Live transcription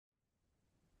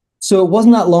So it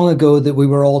wasn't that long ago that we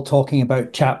were all talking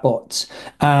about chatbots,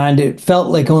 and it felt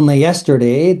like only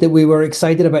yesterday that we were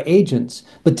excited about agents.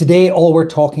 But today, all we're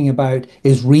talking about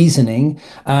is reasoning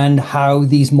and how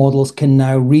these models can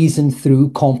now reason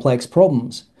through complex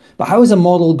problems. But how is a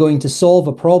model going to solve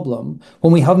a problem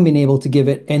when we haven't been able to give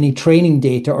it any training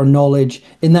data or knowledge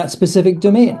in that specific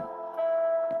domain?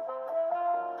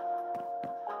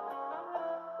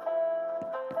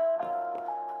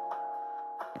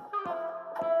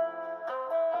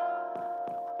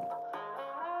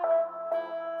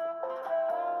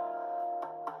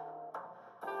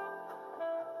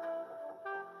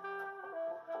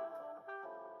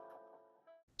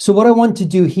 So what I want to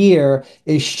do here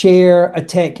is share a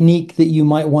technique that you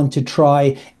might want to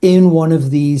try in one of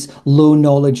these low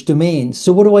knowledge domains.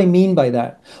 So what do I mean by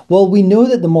that? Well, we know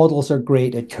that the models are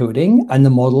great at coding and the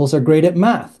models are great at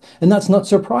math. And that's not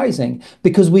surprising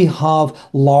because we have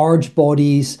large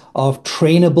bodies of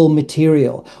trainable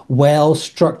material,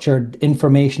 well-structured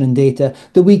information and data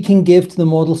that we can give to the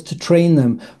models to train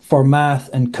them for math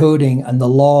and coding and the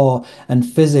law and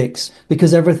physics,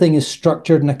 because everything is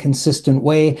structured in a consistent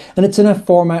way and it's in a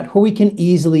format where we can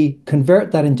easily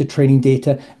convert that into training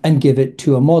data and give it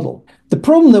to a model. The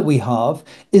problem that we have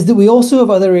is that we also have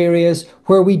other areas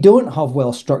where we don't have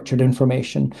well-structured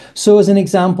information. So as an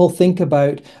example, think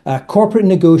about corporate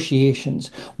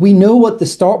negotiations. We know what the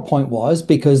start point was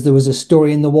because there was a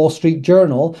story in the Wall Street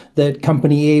Journal that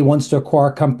company A wants to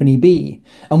acquire company B.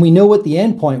 And we know what the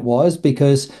end point was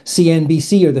because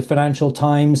CNBC or the Financial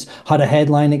Times had a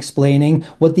headline explaining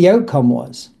what the outcome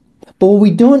was. But what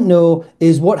we don't know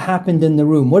is what happened in the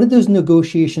room. What did those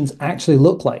negotiations actually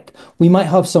look like? We might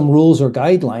have some rules or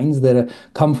guidelines that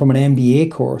come from an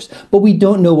MBA course, but we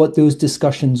don't know what those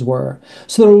discussions were.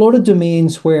 So there are a lot of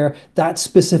domains where that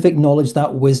specific knowledge,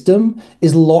 that wisdom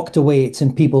is locked away. It's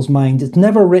in people's minds. It's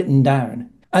never written down.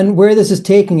 And where this is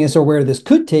taking us, or where this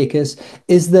could take us,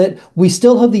 is that we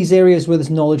still have these areas where this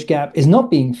knowledge gap is not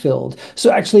being filled.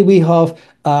 So actually we have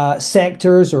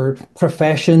sectors or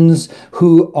professions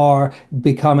who are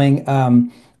becoming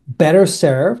better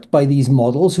served by these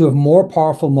models, who have more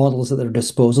powerful models at their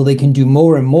disposal. They can do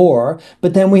more and more.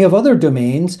 But then we have other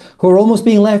domains who are almost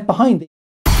being left behind.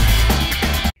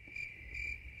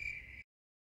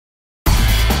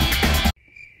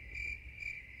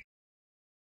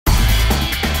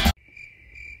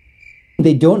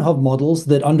 They don't have models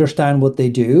that understand what they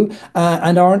do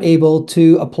and aren't able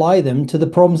to apply them to the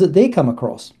problems that they come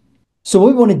across. So what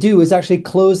we want to do is actually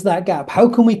close that gap. How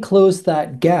can we close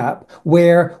that gap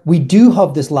where we do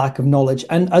have this lack of knowledge?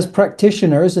 And as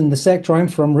practitioners in the sector I'm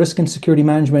from, risk and security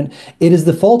management, it is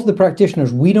the fault of the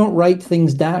practitioners. We don't write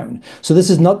things down. So this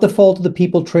is not the fault of the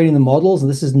people training the models, and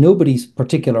this is nobody's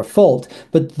particular fault.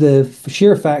 But the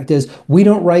sheer fact is we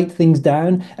don't write things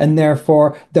down, and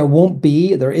therefore there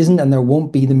isn't and there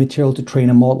won't be the material to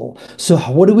train a model. So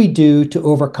what do we do to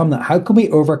overcome that? How can we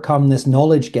overcome this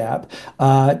knowledge gap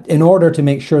in order to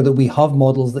make sure that we have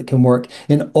models that can work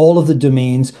in all of the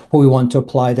domains where we want to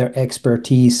apply their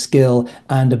expertise, skill,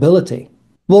 and ability?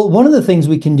 Well, one of the things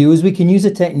we can do is we can use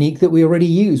a technique that we already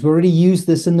use. We already use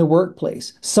this in the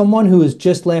workplace. Someone who has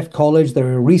just left college,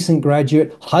 they're a recent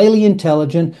graduate, highly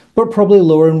intelligent, but probably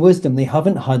lower in wisdom. They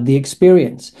haven't had the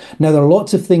experience. Now, there are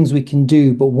lots of things we can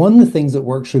do, but one of the things that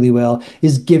works really well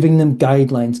is giving them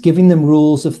guidelines, giving them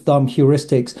rules of thumb,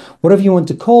 heuristics, whatever you want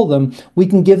to call them. We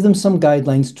can give them some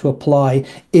guidelines to apply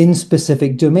in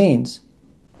specific domains.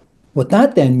 What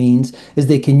that then means is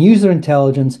they can use their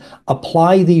intelligence,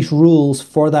 apply these rules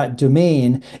for that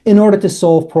domain in order to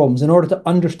solve problems, in order to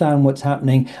understand what's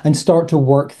happening and start to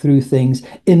work through things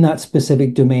in that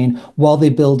specific domain while they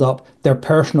build up their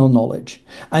personal knowledge.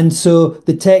 And so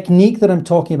the technique that I'm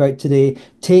talking about today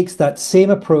takes that same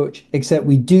approach, except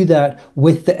we do that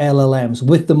with the LLMs,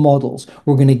 with the models.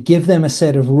 We're going to give them a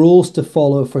set of rules to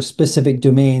follow for specific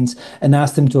domains and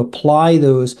ask them to apply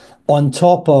those on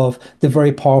top of the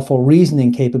very powerful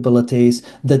reasoning capabilities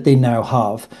that they now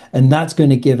have. And that's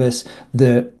going to give us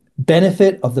the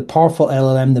benefit of the powerful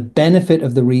LLM, the benefit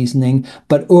of the reasoning,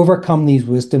 but overcome these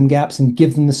wisdom gaps and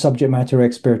give them the subject matter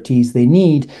expertise they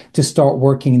need to start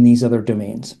working in these other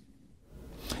domains.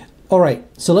 All right,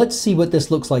 so let's see what this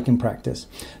looks like in practice.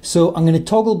 So I'm going to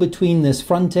toggle between this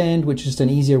front end, which is just an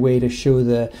easier way to show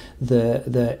the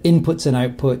inputs and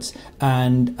outputs,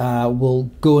 and we'll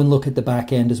go and look at the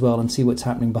back end as well and see what's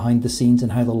happening behind the scenes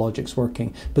and how the logic's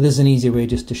working. But this is an easier way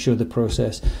just to show the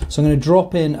process. So I'm going to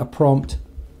drop in a prompt,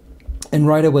 and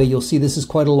right away you'll see this is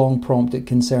quite a long prompt. It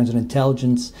concerns an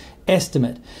intelligence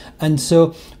estimate. And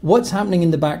so what's happening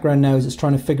in the background now is it's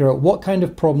trying to figure out what kind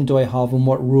of problem do I have and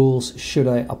what rules should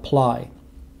I apply.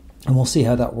 And we'll see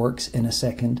how that works in a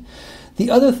second. The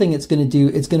other thing it's going to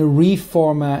do, it's going to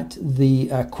reformat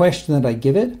the question that I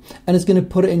give it, and it's going to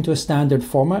put it into a standard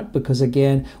format, because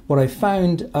again, what I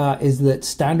found is that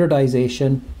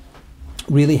standardization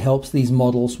really helps these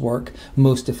models work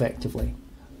most effectively.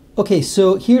 Okay,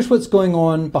 so here's what's going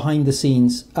on behind the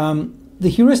scenes. The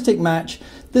heuristic match,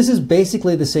 this is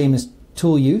basically the same as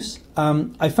tool use.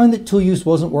 I found that tool use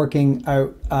wasn't working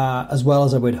out as well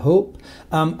as I would hope.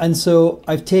 And so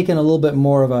I've taken a little bit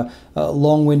more of a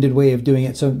long-winded way of doing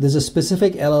it. So there's a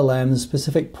specific LLM, a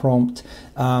specific prompt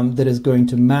that is going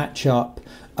to match up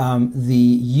the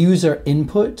user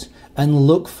input and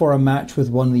look for a match with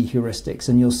one of the heuristics.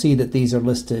 And you'll see that these are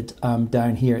listed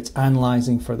down here. It's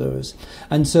analyzing for those.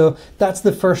 And so that's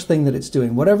the first thing that it's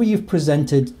doing. Whatever you've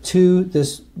presented to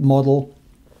this model,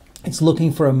 it's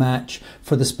looking for a match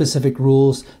for the specific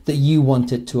rules that you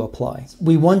want it to apply.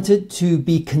 We want it to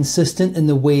be consistent in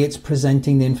the way it's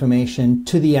presenting the information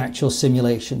to the actual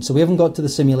simulation. So we haven't got to the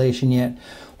simulation yet.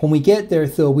 When we get there,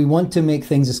 though, we want to make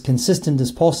things as consistent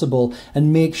as possible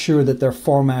and make sure that they're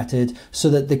formatted so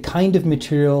that the kind of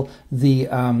material the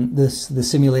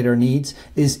simulator needs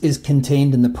is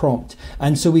contained in the prompt.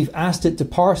 And so we've asked it to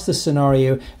parse the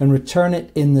scenario and return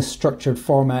it in the structured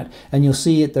format. And you'll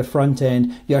see at the front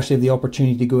end, you actually have the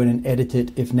opportunity to go in and edit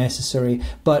it if necessary.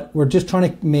 But we're just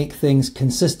trying to make things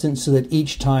consistent so that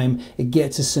each time it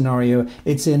gets a scenario,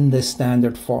 it's in this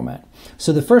standard format.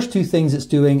 So the first two things it's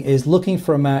doing is looking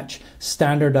for a match,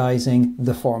 standardizing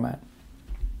the format.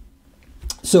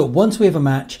 So once we have a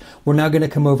match, we're now going to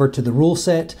come over to the rule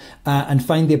set and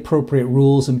find the appropriate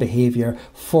rules and behavior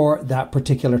for that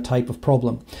particular type of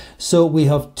problem. So we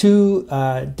have two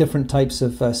different types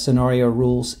of scenario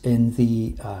rules in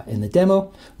the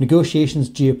demo: negotiations,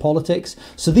 geopolitics.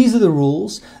 So these are the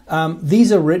rules.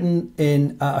 These are written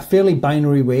in a fairly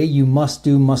binary way. You must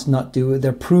do, must not do.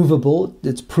 They're provable.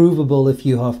 It's provable if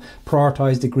you have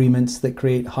prioritized agreements that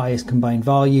create highest combined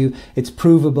value. It's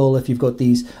provable if you've got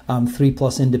these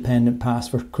 3+ independent paths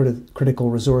for critical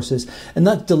resources. And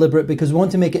that's deliberate because we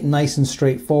want to make it nice and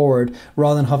straightforward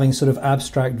rather than having sort of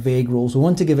abstract, vague rules. We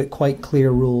want to give it quite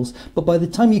clear rules. But by the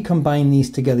time you combine these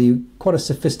together, you've quite a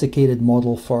sophisticated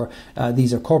model for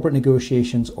these are corporate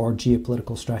negotiations or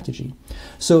geopolitical strategy.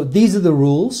 So these are the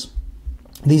rules.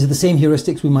 These are the same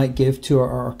heuristics we might give to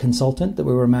our consultant that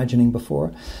we were imagining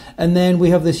before. And then we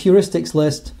have this heuristics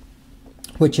list,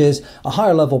 which is a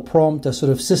higher level prompt, a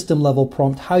sort of system level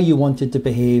prompt, how you want it to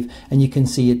behave. And you can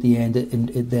see at the end,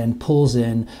 it then pulls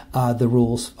in the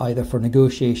rules either for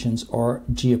negotiations or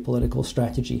geopolitical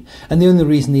strategy. And the only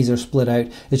reason these are split out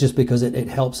is just because it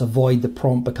helps avoid the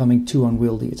prompt becoming too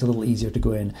unwieldy. It's a little easier to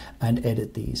go in and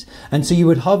edit these. And so you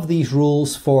would have these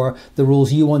rules for the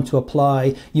rules you want to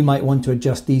apply. You might want to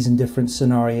adjust these in different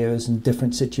scenarios and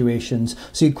different situations.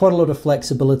 So you have quite a lot of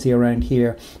flexibility around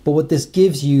here. But what this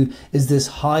gives you is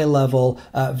this high level,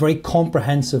 very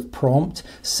comprehensive prompt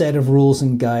set of rules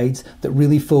and guides that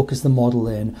really focus the model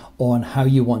in on how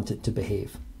you want it to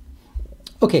behave.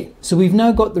 Okay, so we've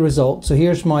now got the result. So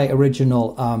here's my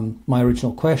original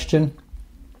question.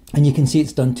 And you can see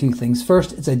it's done two things.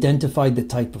 First, it's identified the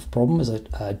type of problem as a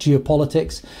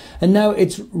geopolitics. And now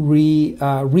it's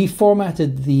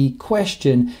reformatted the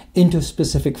question into a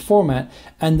specific format.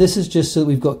 And this is just so that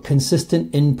we've got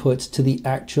consistent inputs to the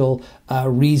actual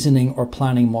reasoning or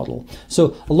planning model.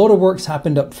 So a lot of work's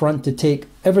happened up front to take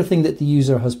everything that the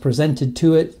user has presented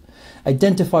to it,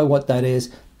 identify what that is,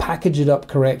 package it up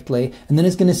correctly, and then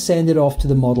it's going to send it off to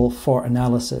the model for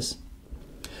analysis.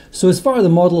 So as far as the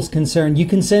model is concerned, you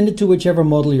can send it to whichever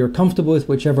model you're comfortable with,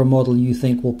 whichever model you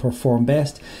think will perform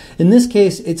best. In this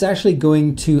case, it's actually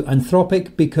going to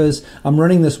Anthropic because I'm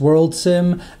running this world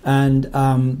sim, and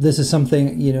this is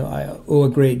something, you know, I owe a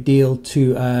great deal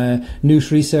to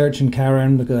Noosh Research and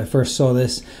Karen, because I first saw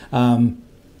this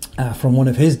from one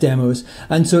of his demos.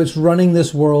 And so it's running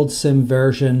this world sim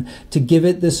version to give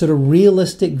it this sort of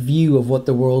realistic view of what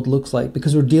the world looks like,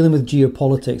 because we're dealing with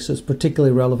geopolitics, so it's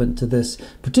particularly relevant to this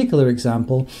particular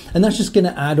example. And that's just going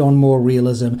to add on more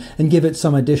realism and give it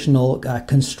some additional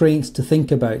constraints to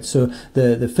think about. So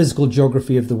the physical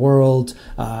geography of the world,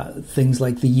 things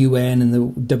like the UN and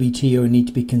the WTO need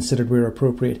to be considered where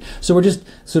appropriate. So we're just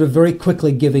sort of very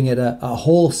quickly giving it a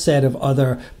whole set of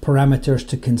other parameters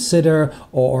to consider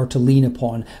or to lean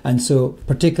upon. And so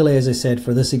particularly, as I said,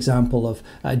 for this example of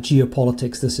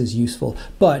geopolitics, this is useful.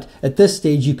 But at this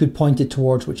stage, you could point it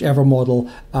towards whichever model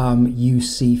you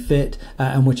see fit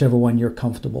and whichever one you're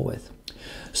comfortable with.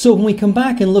 So when we come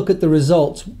back and look at the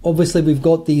results, obviously we've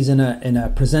got these in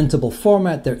a presentable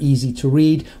format. They're easy to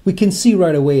read. We can see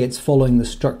right away it's following the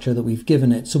structure that we've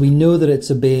given it. So we know that it's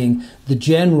obeying the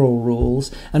general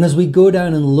rules. And as we go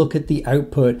down and look at the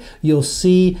output, you'll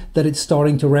see that it's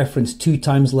starting to reference 2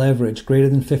 times leverage, greater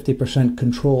than 50%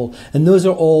 control. And those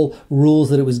are all rules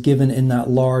that it was given in that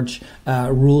large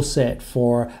rule set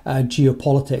for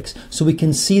geopolitics. So we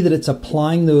can see that it's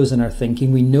applying those in our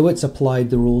thinking. We know it's applied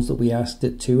the rules that we asked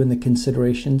it to and the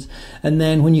considerations. And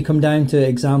then when you come down to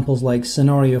examples like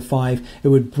scenario 5, it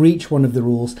would breach one of the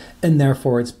rules and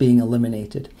therefore it's being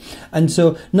eliminated. And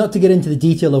so, not to get into the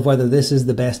detail of whether this is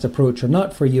the best approach or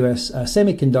not for US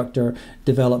semiconductor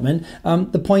development,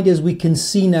 the point is we can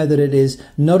see now that it is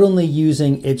not only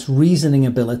using its reasoning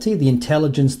ability, the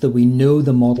intelligence that we know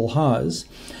the model has,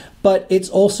 but it's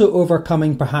also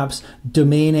overcoming perhaps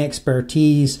domain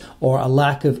expertise or a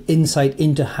lack of insight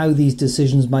into how these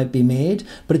decisions might be made.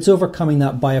 But it's overcoming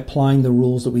that by applying the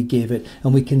rules that we gave it.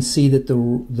 And we can see that the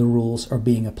rules are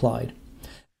being applied.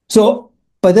 So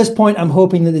by this point, I'm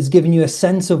hoping that it's given you a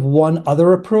sense of one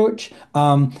other approach.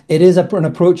 It is an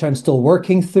approach I'm still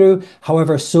working through.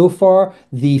 However, so far,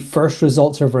 the first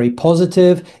results are very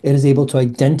positive. It is able to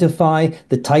identify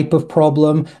the type of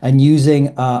problem, and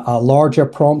using a larger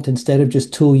prompt instead of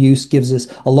just tool use gives us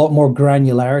a lot more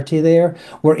granularity there.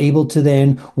 We're able to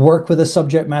then work with a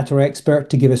subject matter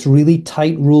expert to give us really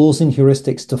tight rules and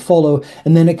heuristics to follow,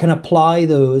 and then it can apply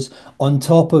those on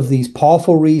top of these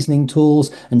powerful reasoning tools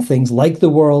and things like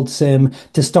the world sim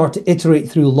to start to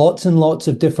iterate through lots and lots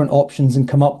of different options and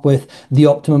come up with the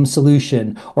optimum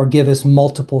solution or give us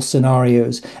multiple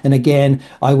scenarios. And again,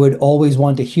 I would always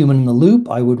want a human in the loop.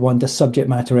 I would want a subject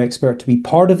matter expert to be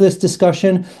part of this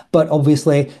discussion, but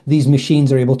obviously these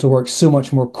machines are able to work so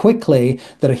much more quickly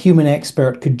that a human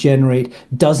expert could generate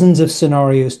dozens of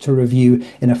scenarios to review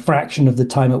in a fraction of the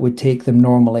time it would take them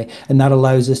normally. And that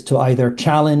allows us to either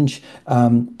challenge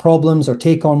problems or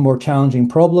take on more challenging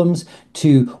problems,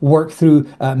 to work through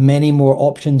many more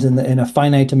options in a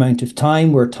finite amount of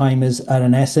time, where time is at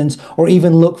an essence, or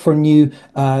even look for new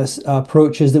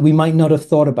approaches that we might not have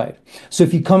thought about. So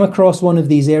if you come across one of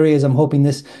these areas, I'm hoping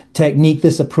this technique,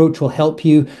 this approach will help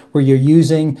you, where you're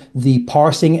using the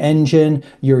parsing engine,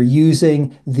 you're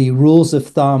using the rules of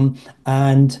thumb,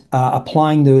 and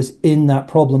applying those in that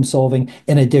problem solving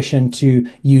in addition to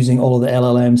using all of the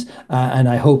LLMs. And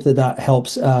I hope that that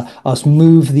helps us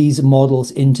move these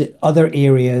models into other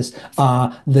areas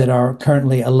that are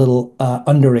currently a little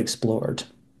underexplored.